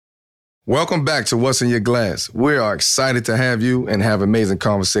Welcome back to What's in Your Glass. We are excited to have you and have amazing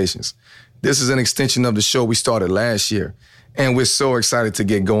conversations. This is an extension of the show we started last year, and we're so excited to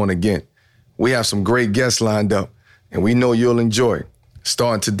get going again. We have some great guests lined up, and we know you'll enjoy,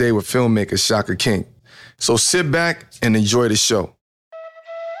 starting today with filmmaker Shaka King. So sit back and enjoy the show.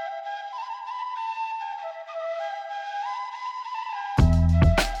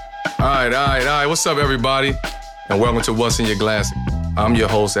 All right. What's up, everybody? And welcome to What's in Your Glass. I'm your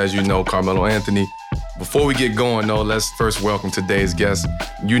host, as you know, Carmelo Anthony. Before we get going, though, let's first welcome today's guest.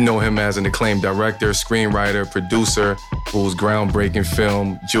 You know him as an acclaimed director, screenwriter, producer, whose groundbreaking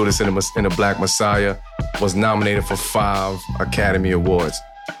film, Judas and the Black Messiah, was nominated for 5 Academy Awards.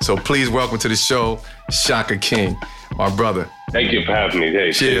 So please welcome to the show, Shaka King, my brother. Thank you for having me.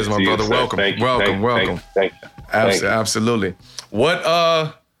 Hey, cheers, my brother. Welcome. Welcome. Thank you. Absolutely.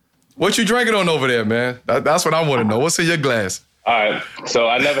 What you drinking on over there, man? That's what I want to know. What's in your glass? All right. So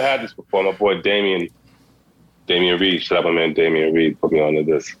I never had this before. My boy Damian Reed, shout out my man Damian Reed, put me onto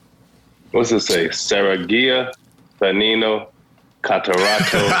this. What's it say? Seragia, Fanino,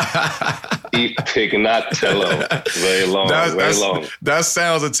 Catarato, E Pignatello. Very long. That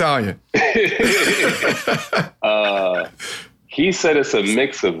sounds Italian. He said it's a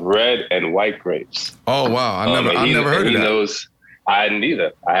mix of red and white grapes. Oh wow! I never heard of that. I hadn't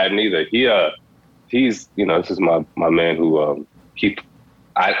either. He's this is my man who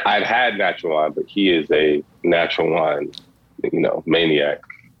I'd had natural wine, but he is a natural wine maniac.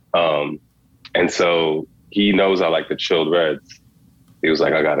 And so he knows I like the chilled reds. He was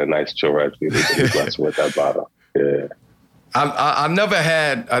like, I got a nice chill red for you. He's blessed with that bottle. Yeah. I've never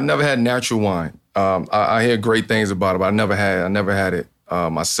had natural wine. I hear great things about it, but I never had it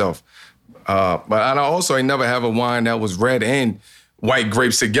myself. But I also ain't never have a wine that was red and white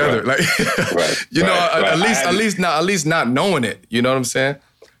grapes together. Right. At least not knowing it. You know what I'm saying?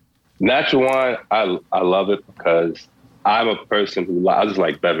 Natural wine, I love it because I'm a person who I just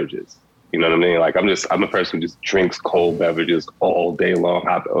like beverages. You know what I mean? Like I'm a person who just drinks cold beverages all day long.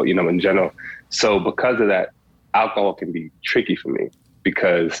 In general. So because of that, alcohol can be tricky for me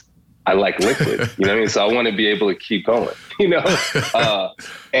because I like liquid, you know what I mean? So I want to be able to keep going,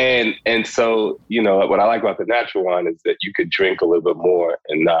 and so, what I like about the natural wine is that you could drink a little bit more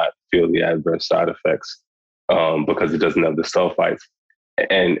and not feel the adverse side effects because it doesn't have the sulfites.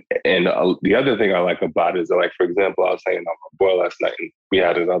 And the other thing I like about it is that, like, for example, I was saying on my boy last night and we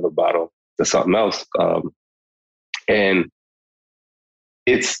had another bottle to something else. And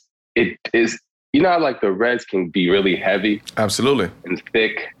it is, how like the reds can be really heavy. Absolutely. And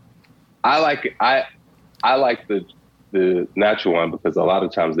thick. I like the natural wine because a lot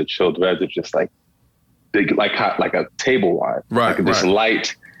of times the chilled reds are just like big, like a table wine, right? Like just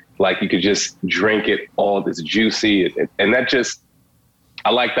light, like you could just drink it all. It's juicy, and that just I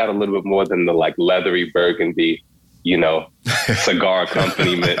like that a little bit more than the like leathery Burgundy, cigar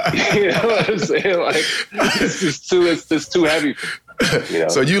accompaniment. You know what I'm saying? Like it's just too heavy.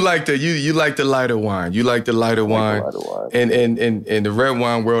 So you like the lighter wine. You like the lighter wine. And in the red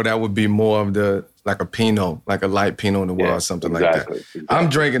wine world, that would be more of like a Pinot, like a light Pinot Noir or something like that. Exactly. I'm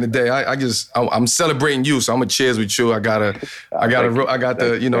drinking today. I'm celebrating you, so I'm gonna cheers with you. I got the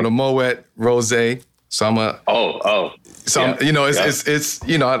the Moet Rosé. So I'm a So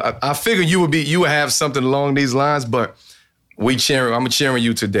yeah. I figure you would have something along these lines, but I'm cheering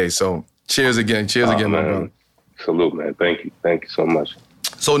you today. So cheers again, my brother. Salute, man. Thank you so much.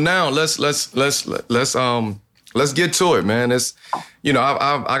 So now let's get to it, man. It's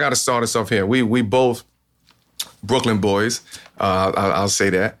I got to start us off here. We both Brooklyn boys. I'll say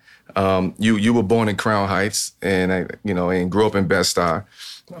that. You were born in Crown Heights and grew up in Bed-Stuy.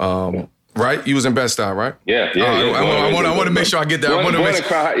 Right? You was in Bed-Stuy, right? Yeah. I want to make sure I get that. Born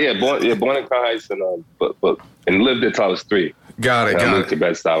in Crown Heights and lived there till I was 3. Got it. I moved to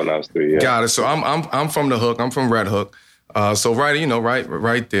Bed-Stuy when I was 3. Yeah. Got it. So I'm from the Hook. I'm from Red Hook. So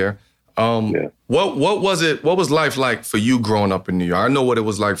right there. What was life like for you growing up in New York? I know what it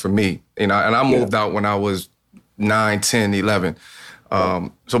was like for me. And I moved out when I was 9, 10, 11.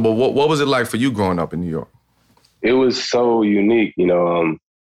 But what was it like for you growing up in New York? It was so unique.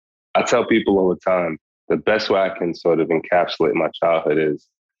 I tell people all the time, the best way I can sort of encapsulate my childhood is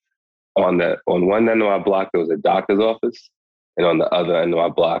on one end of my block, there was a doctor's office. And on the other end of my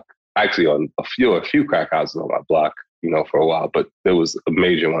block, actually on a few crack houses on my block, for a while, but there was a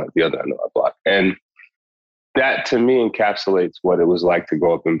major one at the other end of my block. And that to me encapsulates what it was like to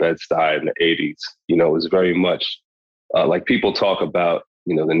grow up in Bed-Stuy in the 80s. It was very much like people talk about,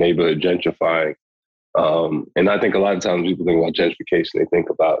 the neighborhood gentrifying. And I think a lot of times people think about gentrification, they think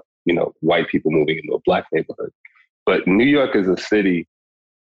about, white people moving into a black neighborhood. But New York is a city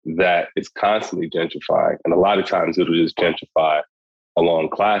that is constantly gentrifying. And a lot of times it'll just gentrify along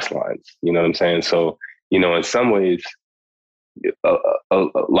class lines. You know what I'm saying? So, in some ways, a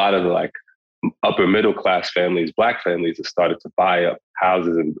lot of like upper middle class families, Black families, have started to buy up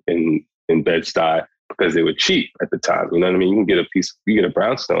houses in Bed-Stuy because they were cheap at the time. You know what I mean? You can get a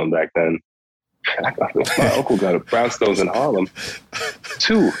brownstone back then. My uncle got a brownstones in Harlem,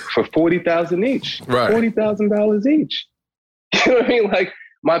 2 for $40,000 each. Right. $40,000 each. You know what I mean? Like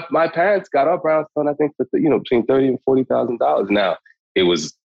my parents got our brownstone, I think, for between $30,000 and $40,000. Now it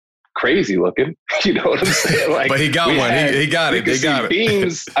was crazy looking. You know what I'm saying? Like, but he got one. He got it. They got it.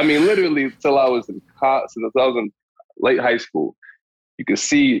 Beams. I mean, literally, till I was in late high school, you could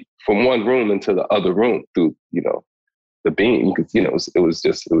see from one room into the other room through the beam. You could, it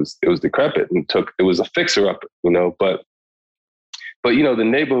was decrepit and it was a fixer upper. But the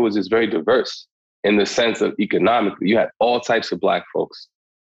neighborhood was just very diverse in the sense of economically. You had all types of Black folks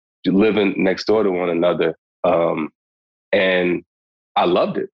living next door to one another, and I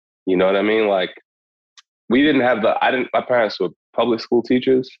loved it. You know what I mean? Like, we didn't have my parents were public school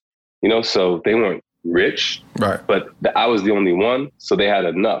teachers, so they weren't rich, right? But I was the only one, so they had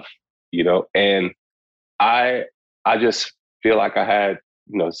enough, and I just feel like I had,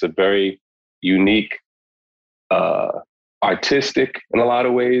 it's a very unique, artistic in a lot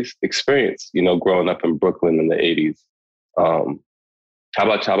of ways experience, growing up in Brooklyn in the 80s. How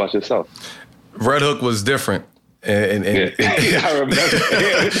about yourself? Red Hook was different. And I remember.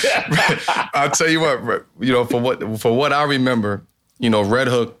 I'll tell you what, for what I remember, Red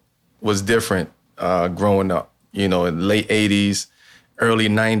Hook was different growing up, in late 80s, early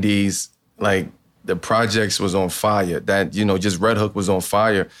 90s, like the projects was on fire. That, just Red Hook was on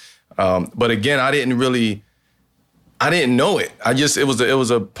fire. But again, I didn't know it. It was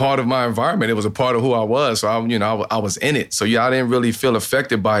a part of my environment. It was a part of who I was. So I was in it. So I didn't really feel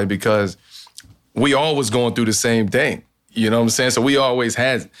affected by it because we all was going through the same thing. You know what I'm saying? So we always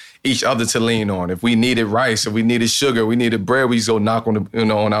had each other to lean on. If we needed rice, if we needed sugar, we needed bread, we used to go knock on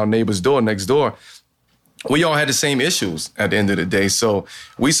on our neighbor's door next door. We all had the same issues at the end of the day. So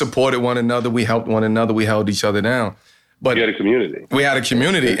we supported one another. We helped one another. We held each other down. But we had a community. We had a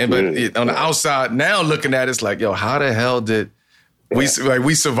community. But on the outside now looking at it, it's like, yo, how the hell did we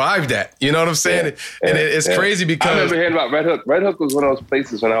survived that? You know what I'm saying? And it's crazy because I remember hearing about Red Hook. Red Hook was one of those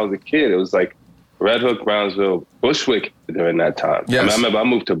places when I was a kid. It was like Red Hook, Brownsville, Bushwick during that time. Yes. I remember I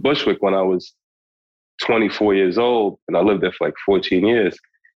moved to Bushwick when I was 24 years old, and I lived there for like 14 years.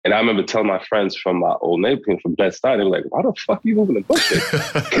 And I remember telling my friends from my old neighborhood from Bed-Stuy, they were like, "Why the fuck are you moving to Bushwick?"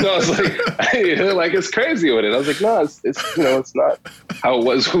 I was like, they're like, it's crazy with it. I was like, no, it's it's not how it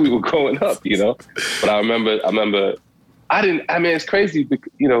was when we were growing up, But I remember, it's crazy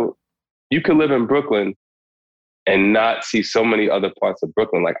because, you could live in Brooklyn and not see so many other parts of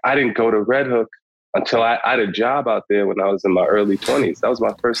Brooklyn. Like, I didn't go to Red Hook until I had a job out there when I was in my early 20s. That was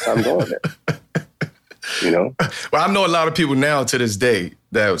my first time going there. Well, I know a lot of people now to this day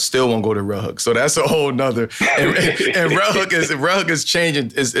that still won't go to Red Hook. So that's a whole nother. And Red Hook is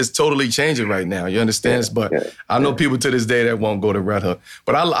changing. Is totally changing right now. You understand? But I know people to this day that won't go to Red Hook.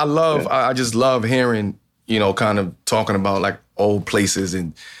 But I just love hearing, kind of talking about like old places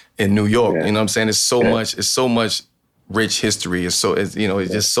in New York. You know what I'm saying? It's so much rich history. It's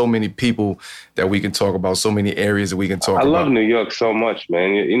just so many people that we can talk about, so many areas that we can talk about. I love New York so much,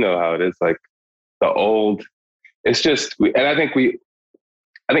 man. You know how it is, like the old, it's just, and I think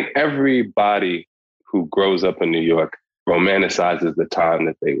everybody who grows up in New York romanticizes the time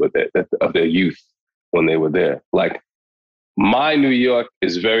that they were there, of their youth when they were there. Like, my New York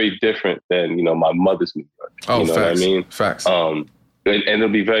is very different than, my mother's New York. Oh, you know facts. What I mean? Facts. And it'll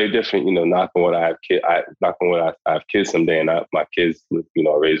be very different, knock on wood, I have kids someday, and my kids,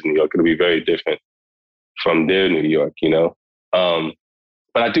 are raised in New York. It'll be very different from their New York,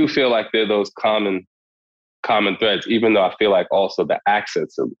 But I do feel like there are those common threads, even though I feel like also the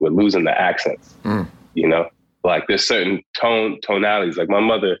accents, we're losing the accents, Like, there's certain tonalities. Like, my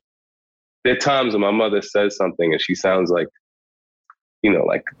mother, there are times when my mother says something and she sounds like,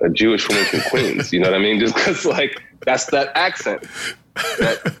 like a Jewish woman from Queens, you know what I mean? Just because, like, that's that accent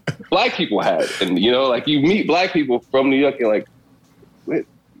that Black people had. And, like, you meet Black people from New York, you're like, wait,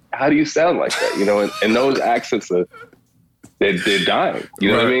 how do you sound like that? And those accents they're dying.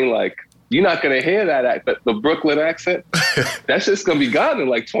 You know what I mean? Like, you're not going to hear that the Brooklyn accent. That's just going to be gone in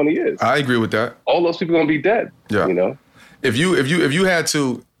like 20 years. I agree with that. All those people are going to be dead. Yeah. If you had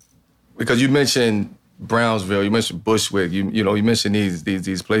to, because you mentioned Brownsville, you mentioned Bushwick, you mentioned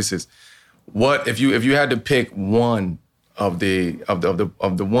these places. What if you had to pick one of the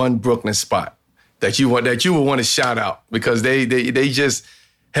one Brooklyn spot that you would want to shout out because they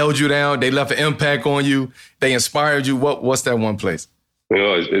held you down? They left an impact on you. They inspired you. What's that one place?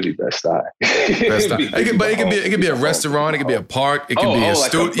 It's really Best-I. It could be a restaurant. It could be a park. It could be a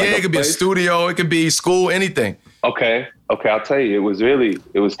studio. It could be a studio. It could be school. Anything. Okay. I'll tell you. It was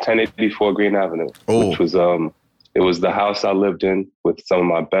 1084 Green Avenue, which was it was the house I lived in with some of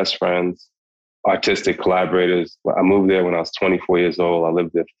my best friends, artistic collaborators. I moved there when I was 24 years old. I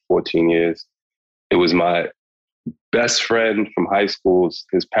lived there for 14 years. It was my best friend from high school.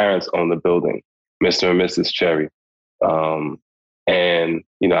 His parents owned the building, Mr. and Mrs. Cherry. And,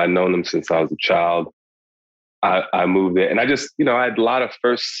 I'd known them since I was a child. I moved there and I just, I had a lot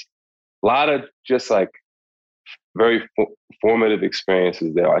of just like very formative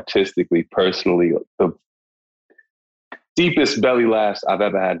experiences there, artistically, personally. The deepest belly laughs I've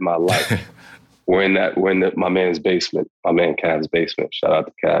ever had in my life were in my man's basement, my man Cav's basement. Shout out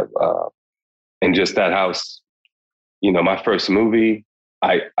to Cav. And just that house, my first movie,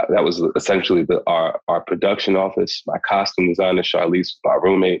 that was essentially our production office. My costume designer, Charlize, my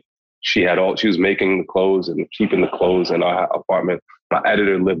roommate, she was making the clothes and keeping the clothes in our apartment. My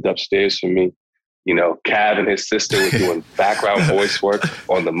editor lived upstairs from me. Cav and his sister were doing background voice work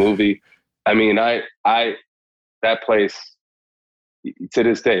on the movie. I mean, that place to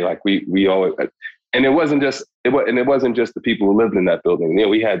this day, like we always, and it wasn't just the people who lived in that building.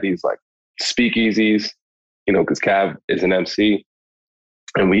 We had these like speakeasies, because Cav is an MC.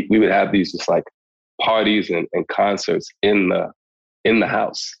 And we would have these just like parties and concerts in the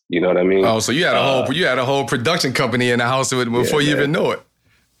house. You know what I mean? Oh, so you had a whole production company in the house before you even knew it.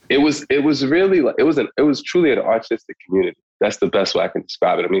 It was really like it was truly an artistic community. That's the best way I can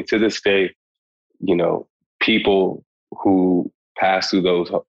describe it. I mean, to this day, people who pass through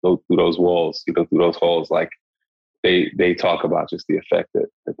those walls, through those halls, like they talk about just the effect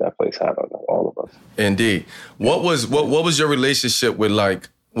that place had on all of us. Indeed. What was your relationship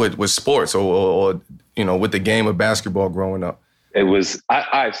with sports or with the game of basketball growing up? It was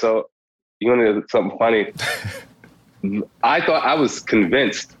so you want to know something funny? I thought I was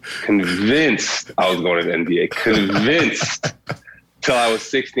convinced I was going to the NBA. Convinced till I was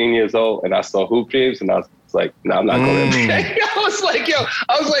 16 years old and I saw hoop dreams and I was like, no, I'm not going to NBA. I was like,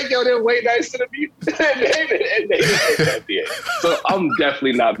 yo, they're way nicer than me. and they didn't make the NBA. So I'm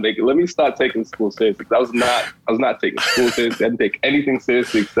definitely not making. Let me start taking school seriously. I was not taking school seriously. I didn't take anything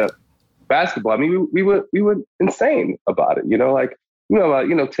seriously except basketball. I mean, we were insane about it.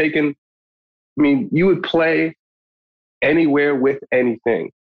 Taking. I mean, you would play anywhere with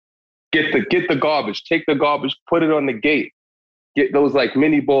anything. Get the garbage. Take the garbage. Put it on the gate. Get those like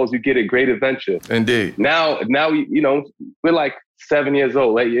mini balls you get at Great Adventure. Indeed. Now, we're like 7 years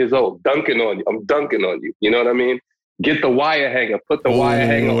old, 8 years old, dunking on you. I'm dunking on you. You know what I mean? Get the wire hanger. Put the wire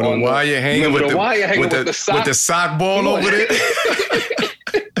hanger on the wire hanger with the sock ball over there.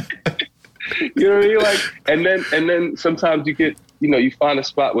 You know what I mean? Like, and then sometimes you get, you find a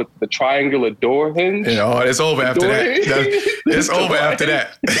spot with the triangular door hinge. It's over after that. It's over after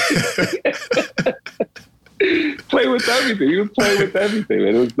that. Play with everything. You play with everything,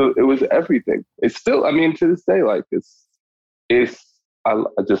 man. It was everything. It's still, I mean, to this day, like I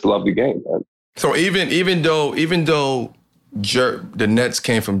just love the game, man. So even though the Nets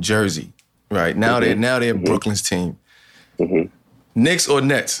came from Jersey, right? Now they're Brooklyn's team. Mm-hmm. Knicks or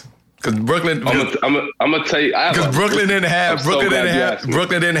Nets? Because Brooklyn, I'm gonna tell you, because Brooklyn didn't have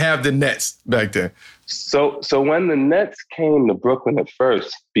the Nets back then. So when the Nets came to Brooklyn at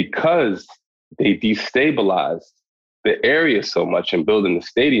first, because they destabilized the area so much in building the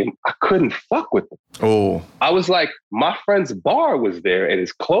stadium, I couldn't fuck with them. Oh, I was like, my friend's bar was there and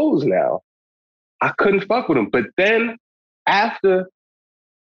it's closed now. I couldn't fuck with him. But then after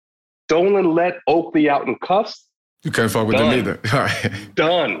Dolan let Oakley out in cuffs, you can't fuck with them either. All right.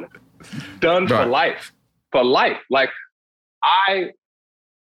 Done right. For life. For life. Like I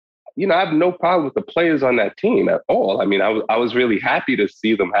have no problem with the players on that team at all. I mean, I was really happy to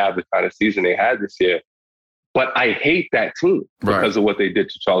see them have the kind of season they had this year. But I hate that team because of what they did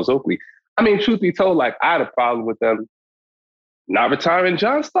to Charles Oakley. I mean, truth be told, like I had a problem with them not retiring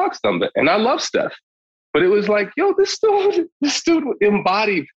John Starks number. And I love Steph. But it was like, yo, this dude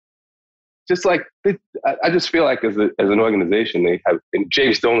embodied just like, I just feel like as an organization, they have, and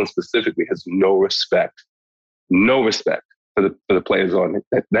James Dolan specifically has no respect for the players on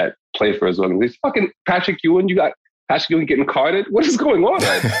that play for his organization. Fucking Patrick Ewing, you got Patrick Ewing getting carded. What is going on?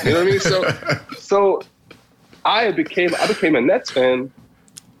 Right now? You know what I mean? So I became a Nets fan.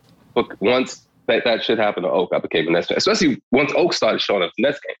 But once that shit happened to Oak, I became a Nets fan. Especially once Oak started showing up to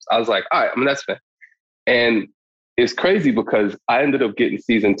Nets games, I was like, all right, I'm a Nets fan. And it's crazy because I ended up getting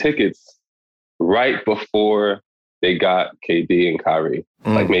season tickets right before they got KD and Kyrie.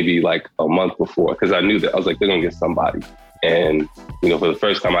 like maybe like a month before, because I knew that I was like, they're gonna get somebody. And, you know, for the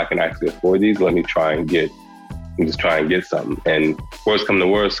first time I can actually afford these, let me just try and get something. And worst come to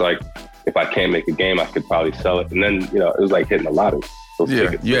worst, like if I can't make a game, I could probably sell it. And then, you know, it was like hitting the lottery.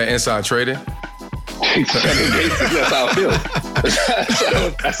 Yeah, yeah, inside trading. That's how it feels.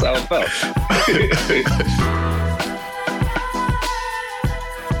 That's how it felt.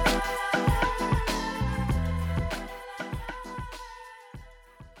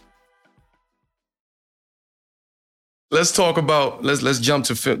 Let's talk about, let's jump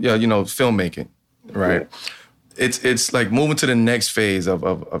to filmmaking, right? Yeah. It's like moving to the next phase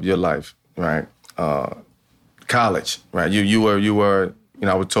of your life, right? College, right? You were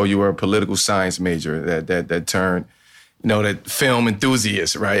I was told you were a political science major that turned, that film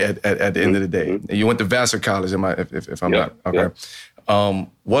enthusiast, right? At the end of the day, you went to Vassar College, if I'm not okay. Yeah.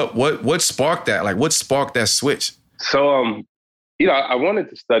 What sparked that? Like, what sparked that switch? So, I wanted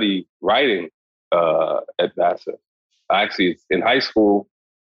to study writing at Vassar. Actually, in high school,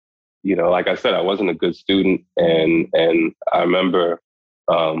 like I said, I wasn't a good student, and I remember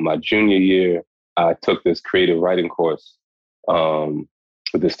my junior year, I took this creative writing course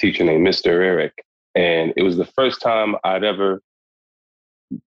with this teacher named Mr. Eric. And it was the first time I'd ever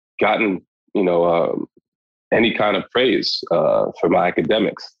gotten, any kind of praise for my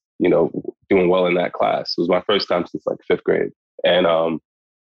academics, doing well in that class. It was my first time since like 5th grade. And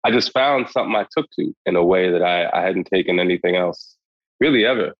I just found something I took to in a way that I hadn't taken anything else really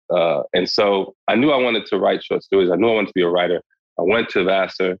ever. And so I knew I wanted to write short stories. I knew I wanted to be a writer. I went to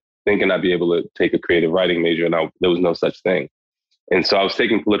Vassar thinking I'd be able to take a creative writing major, and there was no such thing. And so I was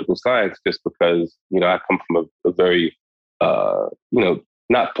taking political science just because, I come from a very,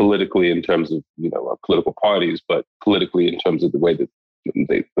 not politically in terms of, political parties, but politically in terms of the way that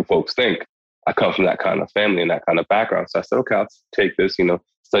the folks think. I come from that kind of family and that kind of background. So I said, okay, I'll take this,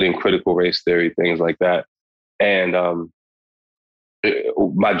 studying critical race theory, things like that. And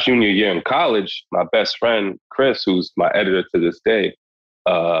my junior year in college, my best friend, Chris, who's my editor to this day,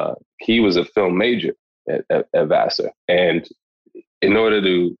 he was a film major at Vassar. And in order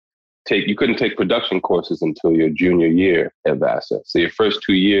to you couldn't take production courses until your junior year at Vassar. So your first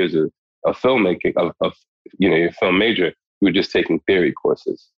 2 years of filmmaking, of your film major, you were just taking theory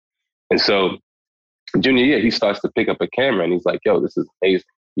courses. And so junior year, he starts to pick up a camera and he's like, yo, this is amazing.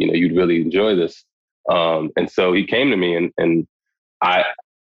 You'd really enjoy this. And so he came to me and I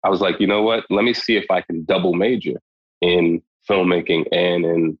was like, you know what? Let me see if I can double major in filmmaking and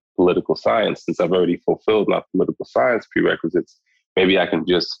in political science. Since I've already fulfilled my political science prerequisites, maybe I can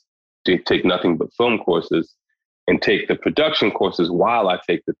just take nothing but film courses and take the production courses while I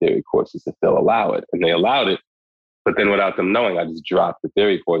take the theory courses if they'll allow it. And they allowed it. But then without them knowing, I just dropped the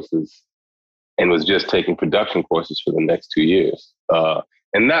theory courses and was just taking production courses for the next 2 years.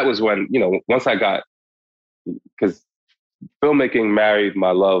 And that was when, once I got, because filmmaking married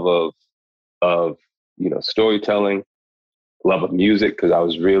my love of storytelling, love of music, because I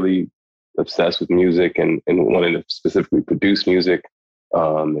was really obsessed with music and wanted to specifically produce music.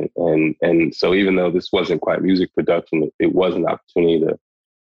 And so even though this wasn't quite music production, it was an opportunity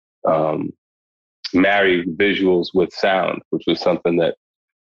to marry visuals with sound, which was something that,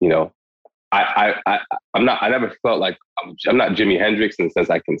 I never felt like I'm not Jimi Hendrix in the sense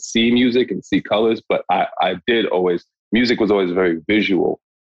I can see music and see colors, but music was always a very visual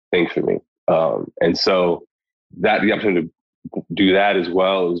thing for me. And so the opportunity to do that as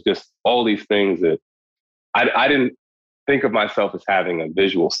well, it was just all these things that I didn't think of myself as having a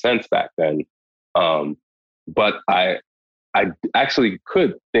visual sense back then. But I actually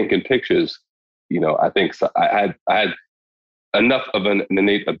could think in pictures. I think so. I had enough of an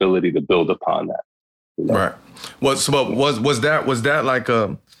innate ability to build upon that. Right. Was that like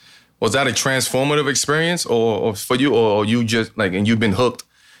was that a transformative experience or for you, or you just like, and you've been hooked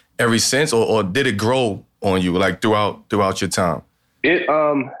ever since, or did it grow on you like throughout your time?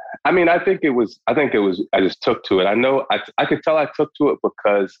 I think it was, I just took to it. I know I could tell I took to it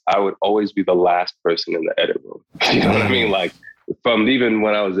because I would always be the last person in the edit room. You know what I mean? Like from even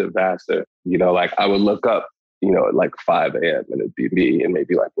when I was at Vassar, like I would look up, at like 5 a.m. and it'd be me and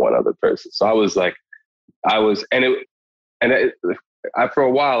maybe like one other person. So for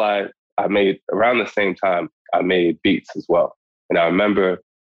a while, I made around the same time, I made beats as well. And I remember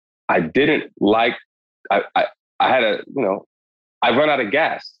I didn't like, I had I run out of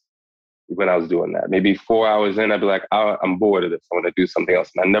gas when I was doing that. Maybe 4 hours in, I'd be like, I'm bored of this. I want to do something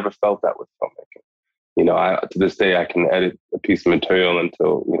else. And I never felt that with filmmaking. To this day, I can edit a piece of material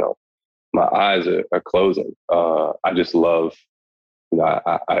until, my eyes are closing. I just love,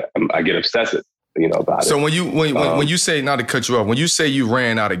 I get obsessive about it. So when you say, not to cut you off, when you say you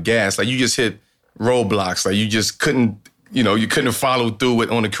ran out of gas, like you just hit roadblocks, like you just couldn't, you couldn't follow through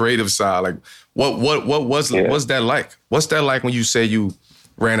with on the creative side. Like what's that like? What's that like when you say you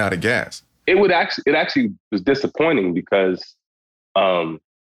ran out of gas? It actually was disappointing because I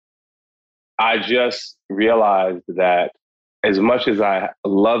just realized that as much as I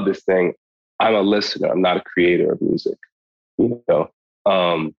love this thing, I'm a listener. I'm not a creator of music.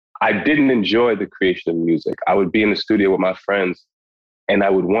 I didn't enjoy the creation of music. I would be in the studio with my friends and I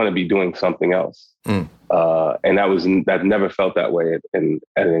would want to be doing something else. And I've never felt that way in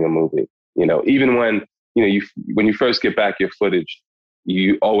editing a movie. Even when you first get back your footage,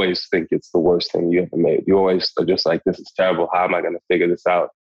 you always think it's the worst thing you ever made. You always are just like, this is terrible. How am I going to figure this out?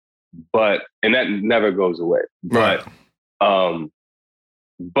 And that never goes away. Right.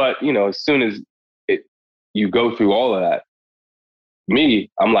 But as soon as you go through all of that,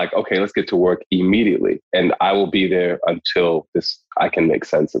 I'm like, okay, let's get to work immediately. And I will be there until I can make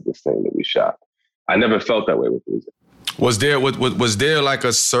sense of this thing that we shot. I never felt that way with music. Was there like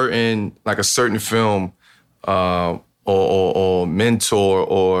a certain film or mentor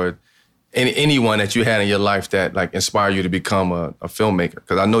or anyone that you had in your life that like inspired you to become a filmmaker?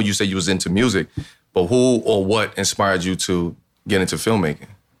 Because I know you said you was into music, but who or what inspired you to get into filmmaking?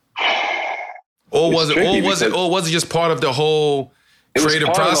 Or was it just part of the whole creative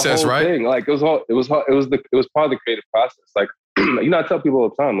process, right? Thing. Like it was part of the creative process. Like I tell people all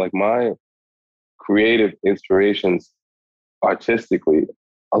the time, like my creative inspirations artistically,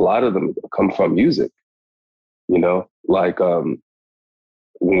 a lot of them come from music. Like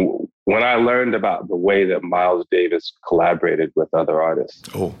when I learned about the way that Miles Davis collaborated with other artists,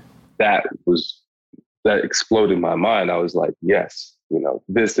 that exploded my mind. I was like, yes, I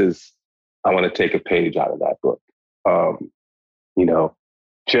want to take a page out of that book.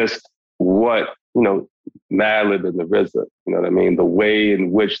 Just what, Madlib and the RZA, you know what I mean? The way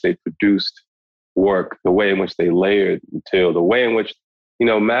in which they produced work, the way in which they layered material, the way in which,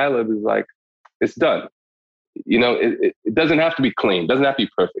 Madlib is like, it's done. It doesn't have to be clean. It doesn't have to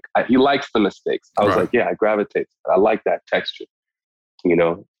be perfect. He likes the mistakes. I was like, yeah, I gravitate. I like that texture.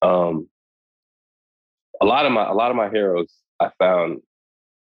 A lot of my heroes I found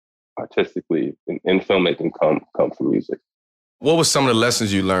artistically in filmmaking come from music. What was some of the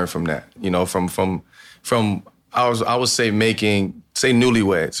lessons you learned from that? From I would say making, say,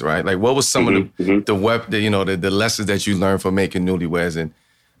 Newlyweds, right? Like what was some of the lessons that you learned from making Newlyweds, and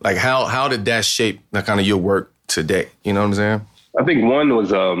like how did that shape kind of your work today? You know what I'm saying? I think one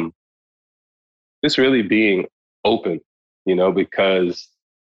was just really being open, because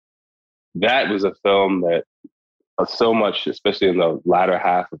that was a film that so much, especially in the latter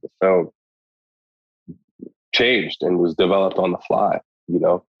half of the film, changed and was developed on the fly.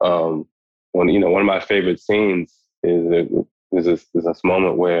 One of my favorite scenes is this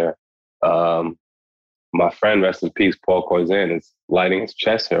moment where my friend, rest in peace, Paul Corzine, is lighting his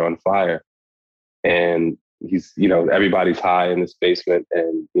chest hair on fire, and he's everybody's high in this basement,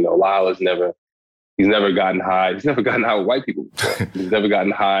 and Lyle he's never gotten high. He's never gotten high with white people before. He's never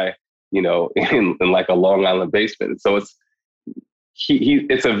gotten high, in like a Long Island basement. And so it's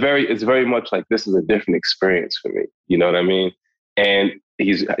very much like, this is a different experience for me. You know what I mean? And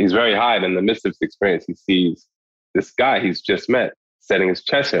he's very high, and in the midst of this experience, he sees this guy he's just met setting his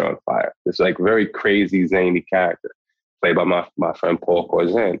chest hair on fire. This like very crazy, zany character played by my friend Paul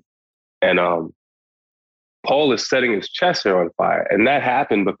Corzine. And Paul is setting his chest hair on fire. And that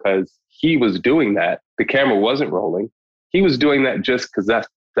happened because he was doing that. The camera wasn't rolling. He was doing that just because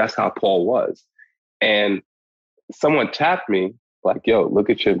that's how Paul was. And someone tapped me like, yo, look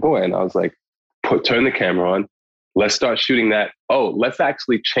at your boy. And I was like, turn the camera on. Let's start shooting that. Oh, let's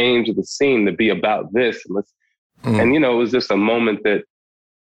actually change the scene to be about this. And it was just a moment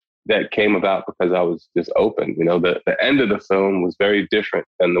that came about because I was just open. The end of the film was very different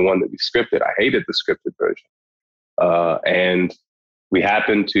than the one that we scripted. I hated the scripted version. And we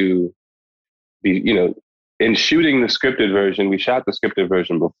happened to be, in shooting the scripted version, we shot the scripted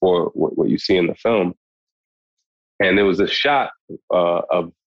version before what you see in the film. And there was a shot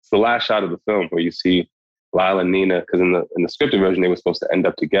it's the last shot of the film where you see Lyle and Nina, because in the scripted version, they were supposed to end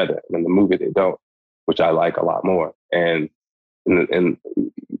up together. And in the movie, they don't, which I like a lot more. And in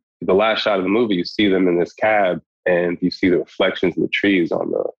the last shot of the movie, you see them in this cab, and you see the reflections of the trees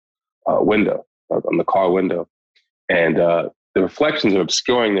on the window, on the car window. And the reflections are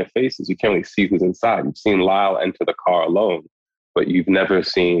obscuring their faces. You can't really see who's inside. You've seen Lyle enter the car alone, but you haven't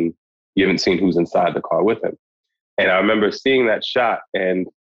seen who's inside the car with him. And I remember seeing that shot, and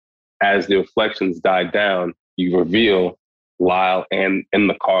as the reflections died down, you reveal Lyle and in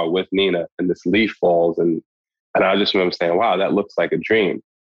the car with Nina, and this leaf falls. And I just remember saying, wow, that looks like a dream.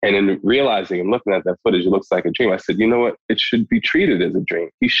 And in realizing and looking at that footage, it looks like a dream. I said, you know what? It should be treated as a dream.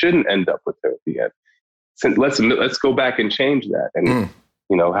 He shouldn't end up with her at the end. So let's go back and change that and,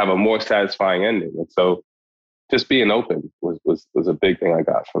 have a more satisfying ending. And so just being open was a big thing I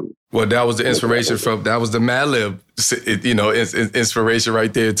got from. Well, that was the inspiration that was the Mad Lib, inspiration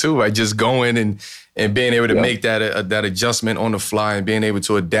right there too, right? Just going and being able to make that adjustment on the fly and being able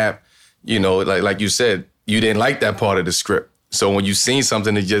to adapt, like you said, you didn't like that part of the script. So when you seen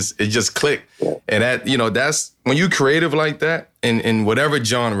something, it just clicked. Yeah. And that, that's when you creative like that in whatever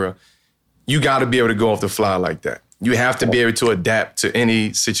genre, you got to be able to go off the fly like that. You have to be able to adapt to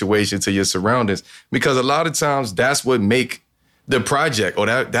any situation, to your surroundings, because a lot of times that's what make the project, or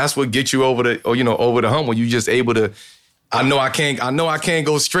that's what gets you over the hump, when you just able to. I know I can't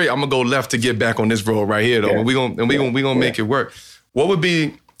go straight. I'm gonna go left to get back on this road right here though. Yeah. We gonna make it work. What would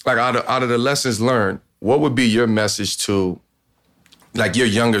be like out of the lessons learned? What would be your message to like your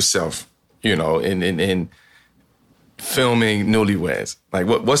younger self? In filming Newlyweds, like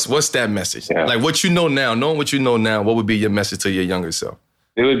what's that message? Yeah. Like what you know now, knowing what you know now, what would be your message to your younger self?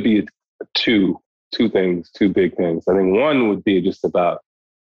 It would be two big things. I think one would be just about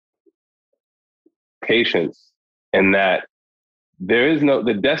patience, and that there is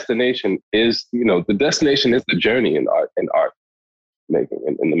the destination is the journey in art making,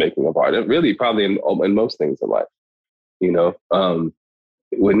 in the making of art. It really probably in most things in life,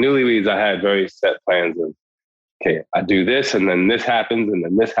 with Newlyweds, I had very set plans of, okay, I do this, and then this happens, and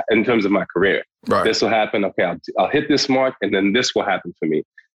then this, in terms of my career. Right. This will happen. Okay, I'll hit this mark, and then this will happen for me.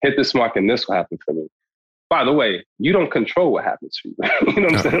 Hit this mark, and this will happen for me. By the way, you don't control what happens for you. You know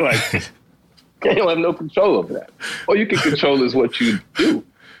what I'm saying? Like, you don't have no control over that. All you can control is what you do,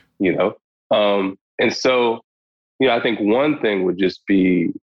 And so, I think one thing would just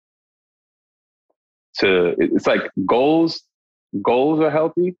be it's like goals are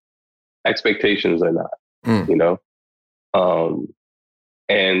healthy, expectations are not.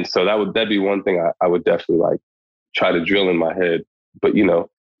 And so that'd be one thing I would definitely like try to drill in my head. But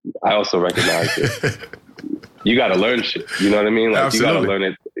I also recognize that you got to learn shit. You know what I mean? Like Absolutely. You got to learn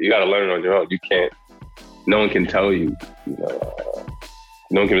it. You got to learn it on your own. You can't. No one can tell you.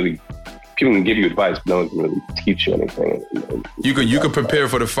 No one can really. People can give you advice, but no one can really teach you anything. You could prepare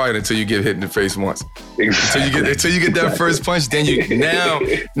for the fight until you get hit in the face once. Exactly. Until you get that first punch, then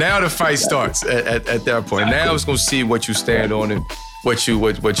now the fight starts at that point. Exactly. Now it's gonna see what you stand on and what you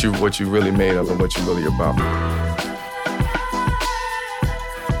really made of and what you really about.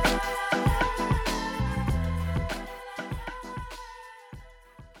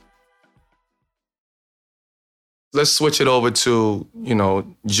 Let's switch it over to,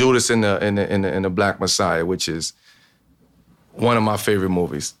 Judas in the Black Messiah, which is one of my favorite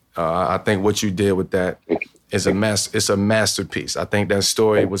movies. I think what you did with that is it's a masterpiece. I think that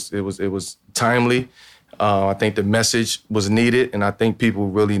story was timely. I think the message was needed, and I think people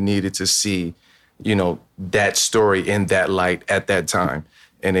really needed to see, that story in that light at that time.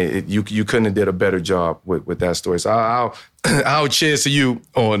 And you couldn't have did a better job with that story. So I'll cheers to you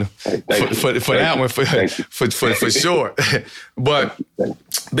on for that one for sure. But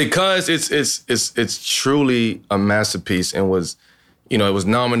because it's truly a masterpiece and was, it was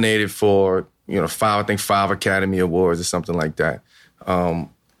nominated for 5 Academy Awards or something like that.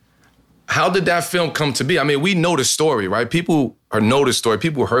 How did that film come to be? I mean, we know the story, right? People know the story.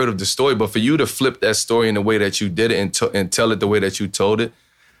 People heard of the story, but for you to flip that story in the way that you did it and tell it the way that you told it.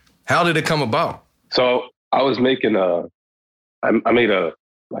 How did it come about? So I was making I made a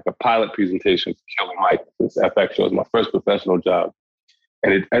pilot presentation for Killer Mike, this FX show. It was my first professional job.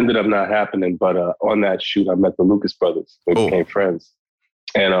 And it ended up not happening. But on that shoot, I met the Lucas brothers. We became friends.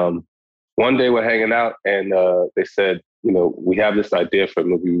 And one day we're hanging out and they said, we have this idea for a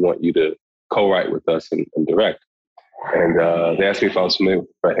movie we want you to co-write with us and direct. And they asked me if I was familiar with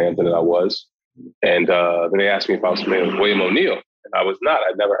Fred Hampton, and I was. And then they asked me if I was familiar with William O'Neill. And I was not.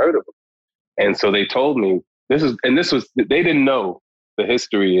 I'd never heard of him. And so they told me, they didn't know the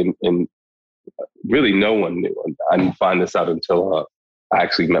history and really no one knew. And I didn't find this out until I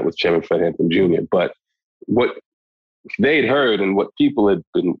actually met with Chairman Fred Hampton Jr. But what they'd heard and what people had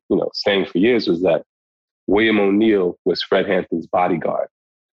been, saying for years was that William O'Neill was Fred Hampton's bodyguard.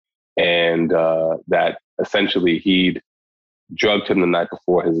 And that essentially he'd drugged him the night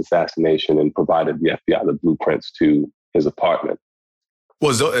before his assassination and provided the FBI the blueprints to his apartment.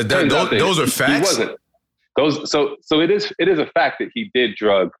 Those are facts? He wasn't. So it is a fact that he did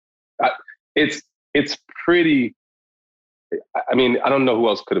drug. It's pretty. I mean, I don't know who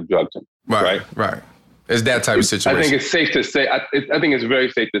else could have drugged him. Right. It's that type of situation. I think it's safe to say. I think it's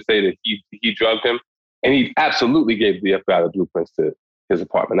very safe to say that he drugged him, and he absolutely gave the FBI the blueprints to his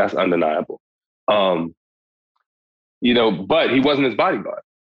apartment. That's undeniable. But he wasn't his bodyguard.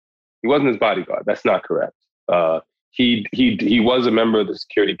 He wasn't his bodyguard. That's not correct. He was a member of the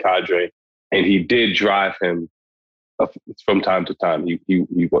security cadre, and he did drive him from time to time. He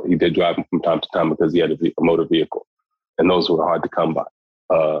did drive him from time to time because he had a motor vehicle, and those were hard to come by.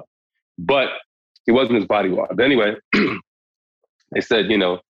 But he wasn't his bodyguard. But anyway, they said,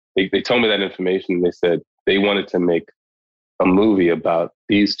 they told me that information. They said they wanted to make a movie about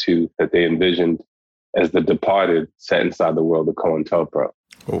these two that they envisioned as the departed set inside the world of COINTELPRO.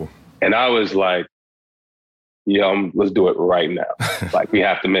 Oh. And I was like, let's do it right now. Like, we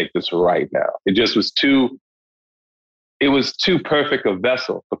have to make this right now. It just was too perfect a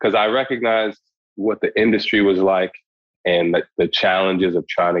vessel, because I recognized what the industry was like and the challenges of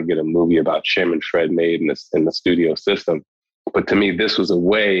trying to get a movie about Chairman Fred made in the studio system. But to me, this was a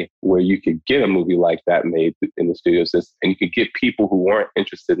way where you could get a movie like that made in the studio system, and you could get people who weren't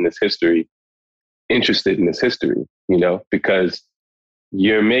interested in this history, because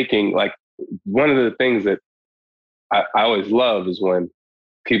you're making, like, one of the things that I always love is when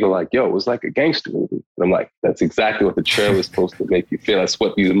people are like, yo, it was like a gangster movie. And I'm like, that's exactly what the trailer is supposed to make you feel. That's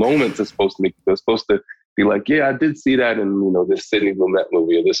what these moments are supposed to make you feel. It's supposed to be like, yeah, I did see that in, this Sidney Lumet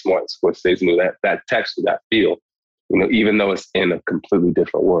movie or this Martin Scorsese movie, that text or that feel, even though it's in a completely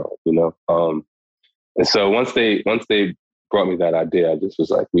different world, And so once they brought me that idea, I just was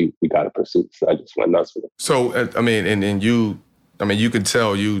like, we got to pursue this. So I just went nuts with it. So, you could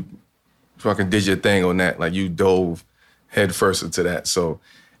tell you fucking did your thing on that. Like, you dove head first into that. So,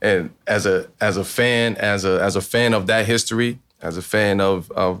 and as a fan of that history, as a fan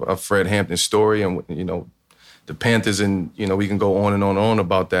of Fred Hampton's story, and the Panthers, and we can go on and on and on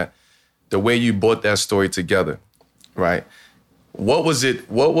about that. The way you brought that story together, right? What was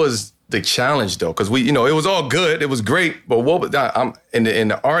the challenge though? Because it was all good, it was great, but what was that? In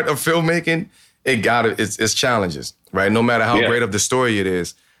the art of filmmaking, it's challenges, right? No matter how great of the story it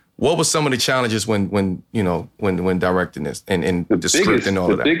is. What were some of the challenges when directing this and the script and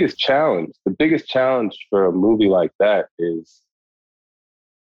all of that? The biggest challenge for a movie like that is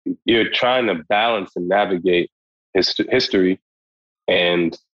you're trying to balance and navigate history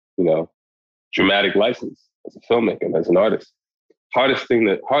and, dramatic license as a filmmaker and as an artist. Hardest thing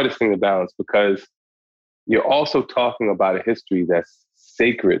to balance, because you're also talking about a history that's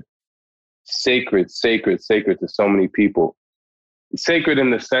sacred to so many people. Sacred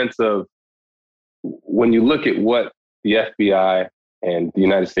in the sense of, when you look at what the FBI and the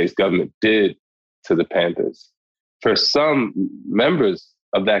United States government did to the Panthers, for some members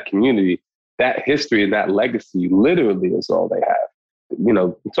of that community, that history and that legacy literally is all they have. I'm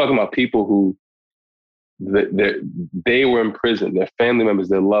talking about people who they were in prison, their family members,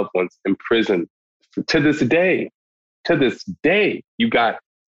 their loved ones in prison. To this day, you got,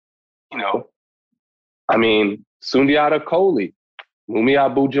 Sundiata Kohli, Mumia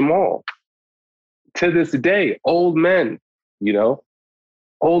Abu-Jamal. To this day, old men and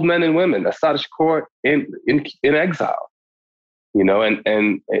women, Assata Shakur in exile,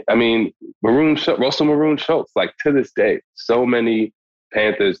 Russell Maroon Schultz, like, to this day, so many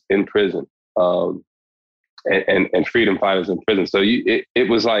Panthers in prison, and freedom fighters in prison. So it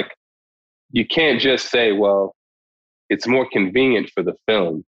was like, you can't just say, well, it's more convenient for the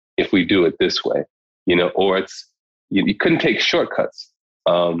film if we do it this way, or it's, you couldn't take shortcuts,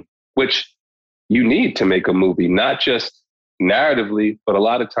 which you need to make a movie, not just narratively, but a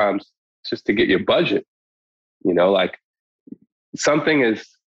lot of times just to get your budget. Like, something is,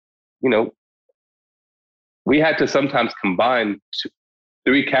 we had to sometimes combine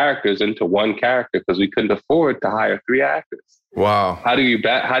 3 characters into one character because we couldn't afford to hire 3 actors. Wow. How do you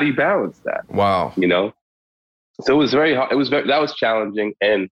balance that? Wow. So it was very hard. That was challenging,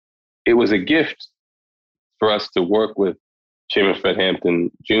 and it was a gift for us to work with Chairman Fred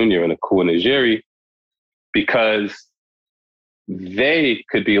Hampton Jr. and Akua Najeri, because they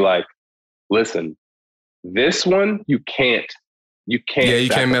could be like, listen, this one, you can't. Yeah, you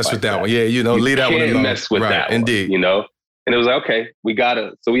can't mess with that one. Yeah, leave that one alone. You can't mess with that one. Indeed. And it was like, okay,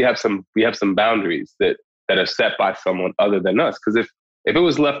 so we have some boundaries that are set by someone other than us. Because if it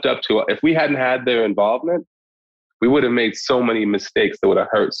was left up to, if we hadn't had their involvement, we would have made so many mistakes that would have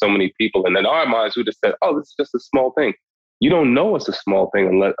hurt so many people. And in our minds, we would have said, oh, this is just a small thing. You don't know it's a small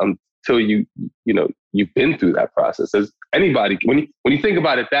thing until you've been through that process. As anybody, when you think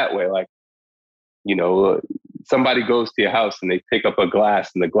about it that way, like, somebody goes to your house and they pick up a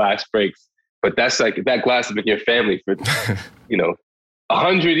glass and the glass breaks, but that's like, that glass has been your family for,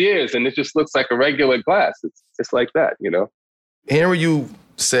 100 years and it just looks like a regular glass. It's just like that, you know? Hearing you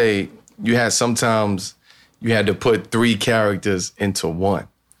say you had to put 3 characters into one.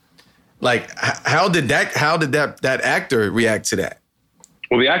 Like, how did that actor react to that?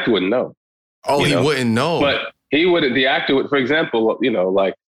 Well, the actor wouldn't know. Oh, he wouldn't know. But the actor would, for example, you know,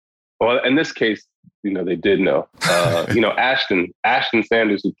 like, well, in this case, you know, they did know. You know, Ashton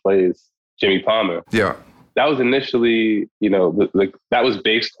Sanders, who plays Jimmy Palmer. Yeah. That was initially, you know, that was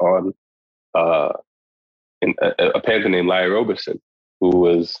based on a Panther named Larry Roberson, who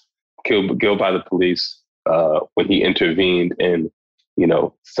was killed by the police when he intervened in, you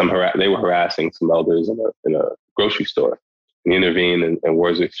know, they were harassing some elders in a grocery store. And he intervened and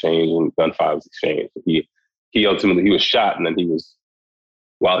words were exchanged and gunfire was exchanged. He ultimately was shot, and then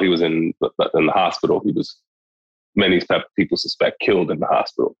while he was in the hospital, many people suspect killed in the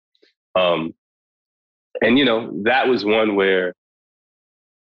hospital. And, you know, that was one where,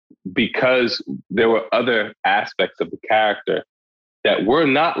 because there were other aspects of the character that were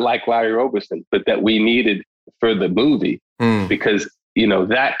not like Larry Roberson, but that we needed for the movie. Because, you know,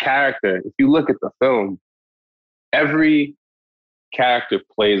 that character, if you look at the film, every character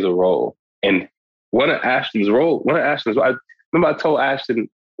plays a role. And one of Ashton's roles, I remember I told Ashton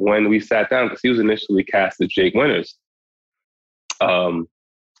when we sat down, because he was initially cast as Jake Winters.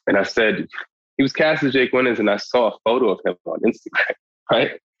 And I said, he was cast as Jake Winters, and I saw a photo of him on Instagram,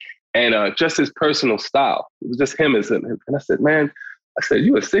 right? And just his personal style. It was just him and I said, man,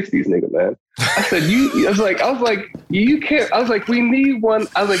 you a 60s nigga, man. I said, you can't. I was like, we need one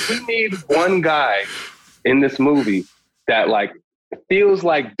guy in this movie that like feels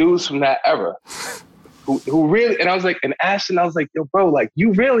like dudes from that era. Who really, and I was like, and Ashton, I was like, yo, bro, like,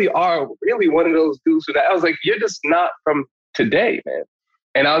 you really are really one of those dudes from that. I was like, you're just not from today, man.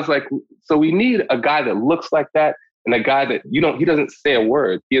 And I was like, so we need a guy that looks like that, and a guy that he doesn't say a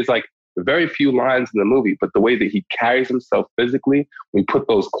word. He has like very few lines in the movie, but the way that he carries himself physically, when you put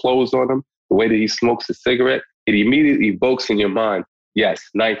those clothes on him, the way that he smokes a cigarette, it immediately evokes in your mind, yes,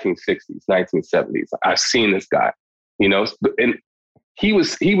 1960s, 1970s. I've seen this guy, you know, and he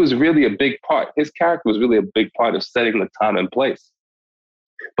was really a big part. His character was really a big part of setting the time and place.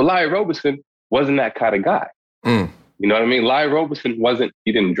 But Larry Roberson wasn't that kind of guy. You know what I mean? Larry Roberson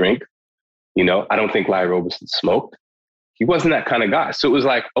he didn't drink. You know, I don't think Larry Roberson smoked. He wasn't that kind of guy. So it was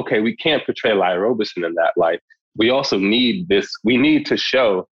like, okay, we can't portray Larry Roberson in that light. We also need we need to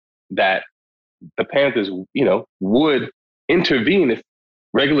show that the Panthers, you know, would intervene if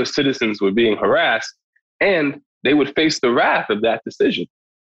regular citizens were being harassed, and they would face the wrath of that decision,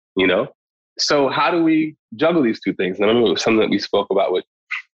 you know? So how do we juggle these two things? And I remember it was something that we spoke about with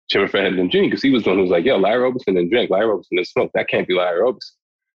Jimmy Fredden Jr., because he was the one who was like, yo, Larry Roberson didn't drink, Larry Roberson didn't smoke. That can't be Larry Roberson.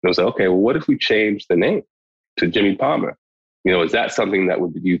 And I was like, okay, well, what if we change the name to Jimmy Palmer? You know, is that something that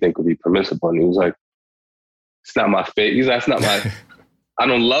you think would be permissible? And he was like, it's not my fate. He's like, it's not my, I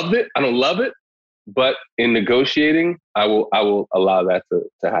don't love it. But in negotiating, I will allow that to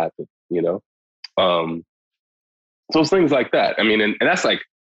happen, you know? So it's things like that. I mean, and that's like,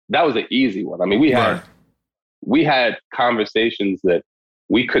 that was an easy one. I mean, we had conversations that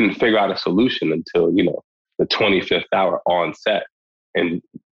we couldn't figure out a solution until, you know, the 25th hour on set. And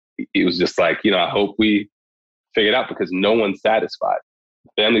it was just like, you know, I hope we figure it out, because no one's satisfied.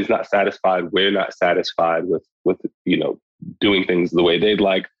 The family's not satisfied. We're not satisfied with, you know, doing things the way they'd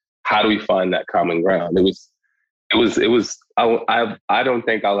like. How do we find that common ground? I don't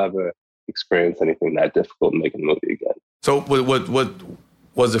think I'll ever experience anything that difficult in making a movie again. So what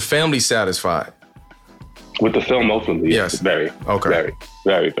was the family satisfied? With the film, ultimately, yes. Very happy with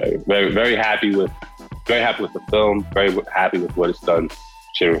the film. Very happy with what it's done,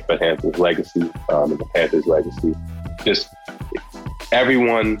 cheering for Hampton's legacy and the Panthers' legacy. Just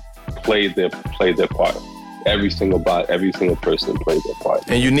everyone played their part. Every single person played their part.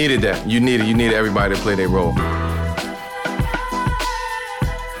 And you needed that. You needed everybody to play their role.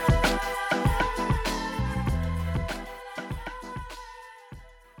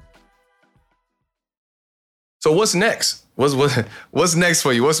 So what's next? What's next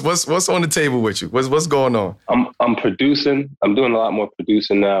for you? What's on the table with you? What's going on? I'm producing. I'm doing a lot more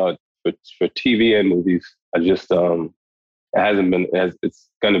producing now for TV and movies. I just it's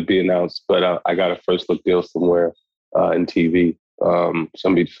going to be announced, but I got a first look deal somewhere in TV. So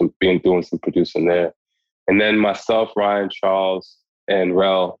I'm doing some producing there, and then myself, Ryan, Charles, and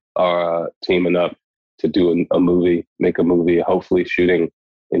Rel are teaming up to do a movie, make a movie. Hopefully, shooting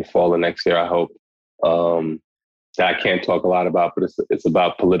in fall of next year. I hope. That I can't talk a lot about, but it's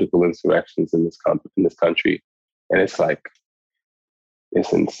about political insurrections in this country, and it's like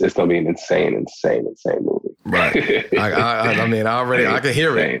it's gonna be an insane movie. Right. I mean, I can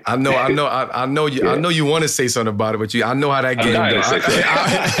hear it. I know you want to say something about it, but I know how that game goes.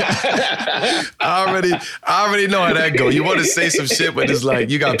 I already know how that goes. You want to say some shit, but it's like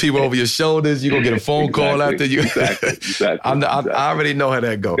you got people over your shoulders. You gonna get a phone call after you. Exactly. I already know how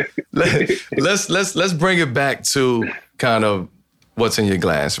that goes. Let's bring it back to kind of what's in your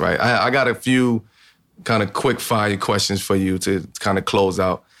glass, right? I got a few kind of quick fire questions for you to kind of close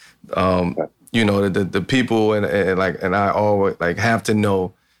out. You know, the people and I always like have to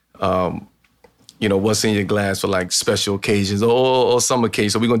know, you know, what's in your glass for like special occasions or some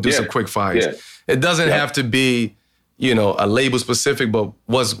occasions. So we're gonna do some quick fires. Yeah. It doesn't have to be, you know, a label specific, but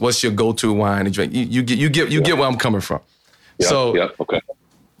what's your go-to wine and drink? You get where I'm coming from. Okay.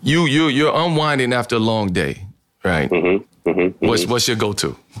 You're unwinding after a long day, right? What's your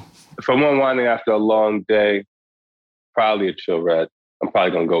go-to? If I'm unwinding after a long day, probably a chill red. I'm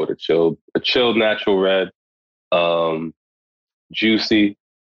probably gonna go with a chilled natural red, juicy,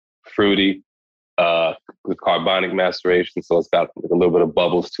 fruity, with carbonic maceration, so it's got like a little bit of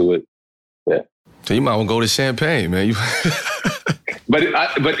bubbles to it. Yeah. So you might want to go to champagne, man. But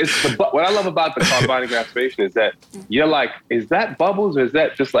it's what I love about the carbonic maceration is that you're like, is that bubbles or is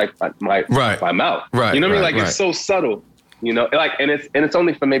that just like my mouth? Right. You know what I mean? Like it's so subtle. You know, like and it's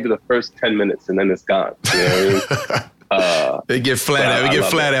only for maybe the first 10 minutes and then it's gone. You know what I mean? They get flat. We get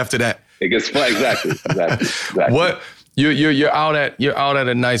flat after that. It gets flat. Exactly. What you're out at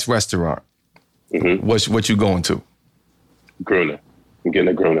a nice restaurant. What you going to? Gruner. I'm getting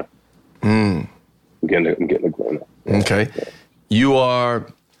a Gruner. I'm getting a Gruner. Okay. Yeah.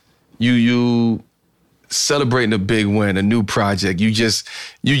 You celebrating a big win, a new project. You just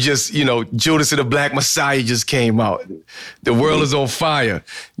you know, Judas and the Black Messiah just came out. The world is on fire.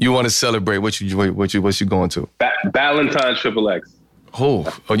 You want to celebrate? What you going to? Valentine XXX. Oh,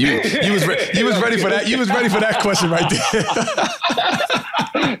 you was ready for that. You was ready for that question right there.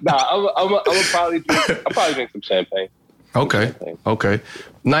 Nah, I'll probably drink some champagne. Okay.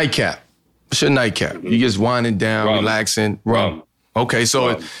 Nightcap. What's your nightcap? You just winding down, relaxing. Rum. Okay,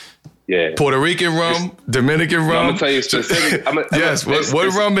 so. Yeah. Puerto Rican rum, Dominican rum. I'm gonna tell you specific. Yes.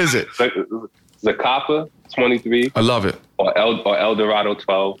 What rum is it? Zacapa 23. I love it. Or El Dorado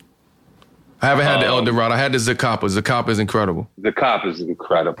 12. I haven't had the El Dorado. I had the Zacapa. Zacapa is incredible. Zacapa is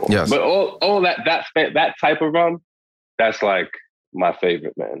incredible. Yes. But all that type of rum, that's like my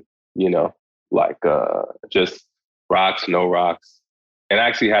favorite, man. You know, like just rocks, no rocks. And I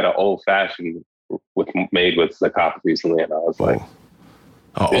actually had an old fashioned made with Zacapa recently, and I was like.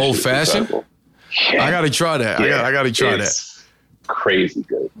 Old fashioned? Yeah. I gotta try that. Yeah. I gotta try that. Crazy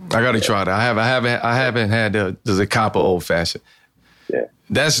good. I gotta try that. I haven't had the Zacapa old fashioned. Yeah.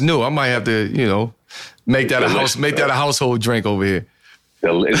 That's new. I might have to, you know, make that a household drink over here.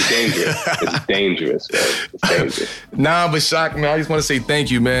 It's dangerous. It's dangerous, man. It's dangerous. Nah, but Shaka, man, I just want to say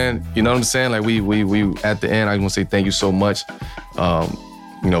thank you, man. You know what I'm saying? Like we at the end, I just want to say thank you so much.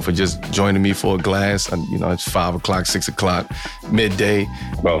 You know, for just joining me for a glass. You know, it's 5 o'clock, 6 o'clock, midday.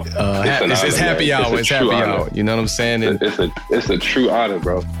 Bro, it's happy hour. It's happy hour. You know what I'm saying? And it's a true honor,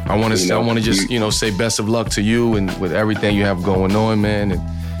 bro. I want to just, you know, say best of luck to you and with everything you have going on, man.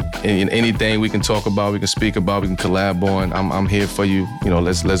 And anything we can talk about, we can speak about, we can collab on. I'm here for you. You know,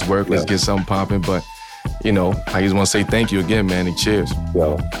 let's work. Let's get something popping. But, you know, I just want to say thank you again, man, and cheers.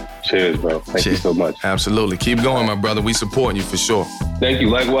 Yo. Cheers, bro. Thank you so much. Absolutely. Keep going, my brother. We supporting you for sure. Thank you.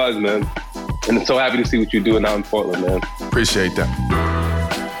 Likewise, man. And I'm so happy to see what you're doing out in Portland, man. Appreciate that.